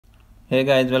Hey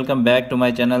guys, welcome back to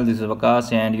my channel. This is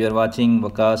Vakas and you are watching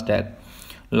Vakas Tech.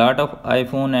 Lot of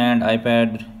iPhone and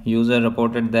iPad user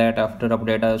reported that after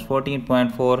update iOS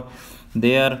 14.4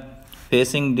 they are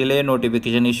facing delay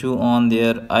notification issue on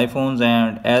their iPhones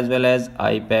and as well as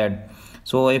iPad.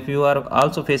 So if you are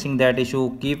also facing that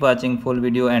issue, keep watching full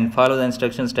video and follow the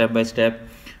instructions step by step.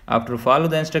 After follow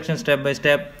the instructions step by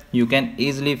step, you can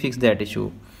easily fix that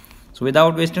issue. So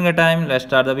without wasting a time, let's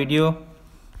start the video.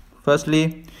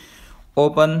 Firstly,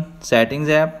 open settings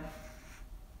app.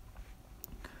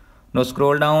 Now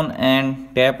scroll down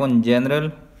and tap on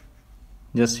general,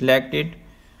 just select it,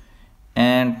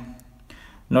 and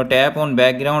now tap on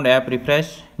background app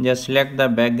refresh, just select the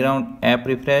background app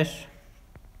refresh.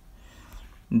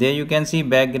 There you can see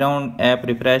background app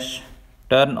refresh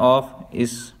turn off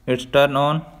is it's turn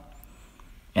on,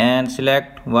 and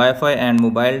select Wi-Fi and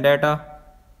mobile data.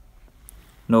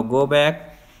 Now go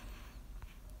back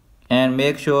and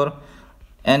make sure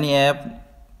any app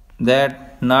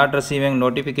that not receiving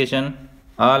notification,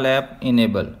 all app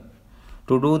enable.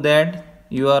 To do that,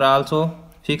 you are also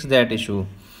fix that issue.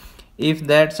 If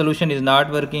that solution is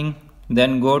not working,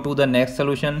 then go to the next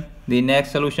solution. The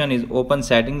next solution is open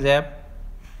settings app.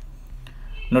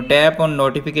 Now tap on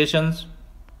notifications,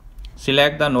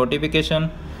 select the notification,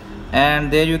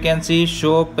 and there you can see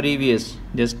show previous.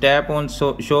 Just tap on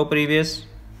show previous.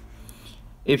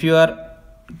 If you are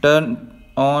turn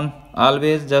on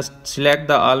always, just select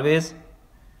the always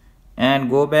and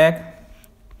go back,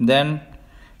 then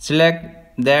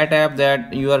select that app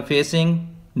that you are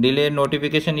facing delay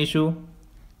notification issue.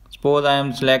 Suppose I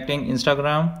am selecting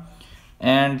Instagram,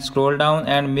 and scroll down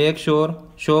and make sure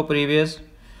show previous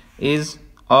is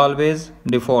always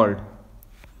default.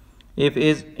 If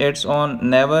it's on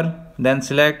never, then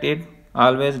select it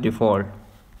always default.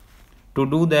 To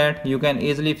do that, you can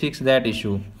easily fix that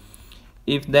issue.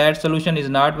 If that solution is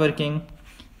not working,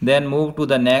 then move to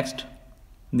the next.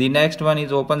 The next one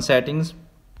is open settings.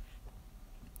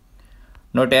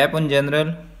 Now tap on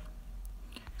general,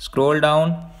 scroll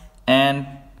down and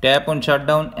tap on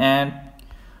shutdown and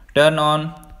turn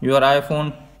on your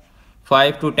iPhone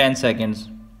 5 to 10 seconds.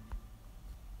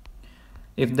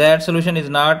 If that solution is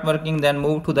not working, then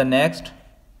move to the next.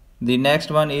 The next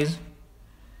one is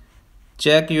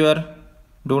check your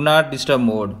do not disturb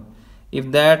mode.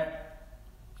 If that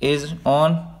is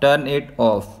on, turn it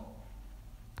off.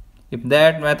 If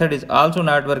that method is also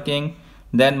not working,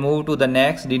 then move to the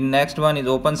next. The next one is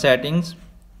open settings.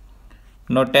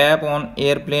 Now tap on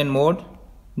airplane mode,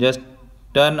 just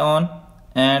turn on,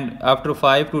 and after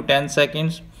 5 to 10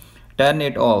 seconds turn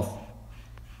it off.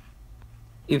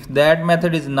 If that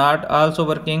method is not also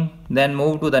working, then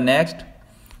move to the next.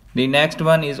 The next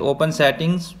one is open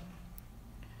settings.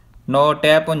 Now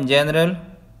tap on general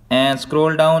and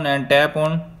scroll down and tap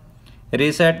on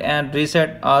reset and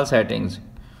reset all settings.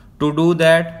 To do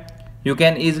that, you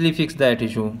can easily fix that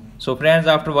issue. So friends,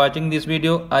 after watching this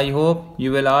video, I hope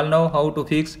you will all know how to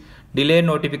fix delay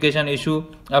notification issue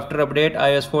after update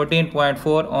iOS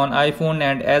 14.4 on iPhone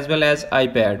and as well as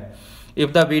iPad.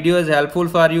 If the video is helpful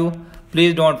for you,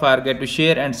 please don't forget to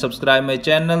share and subscribe my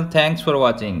channel. Thanks for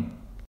watching.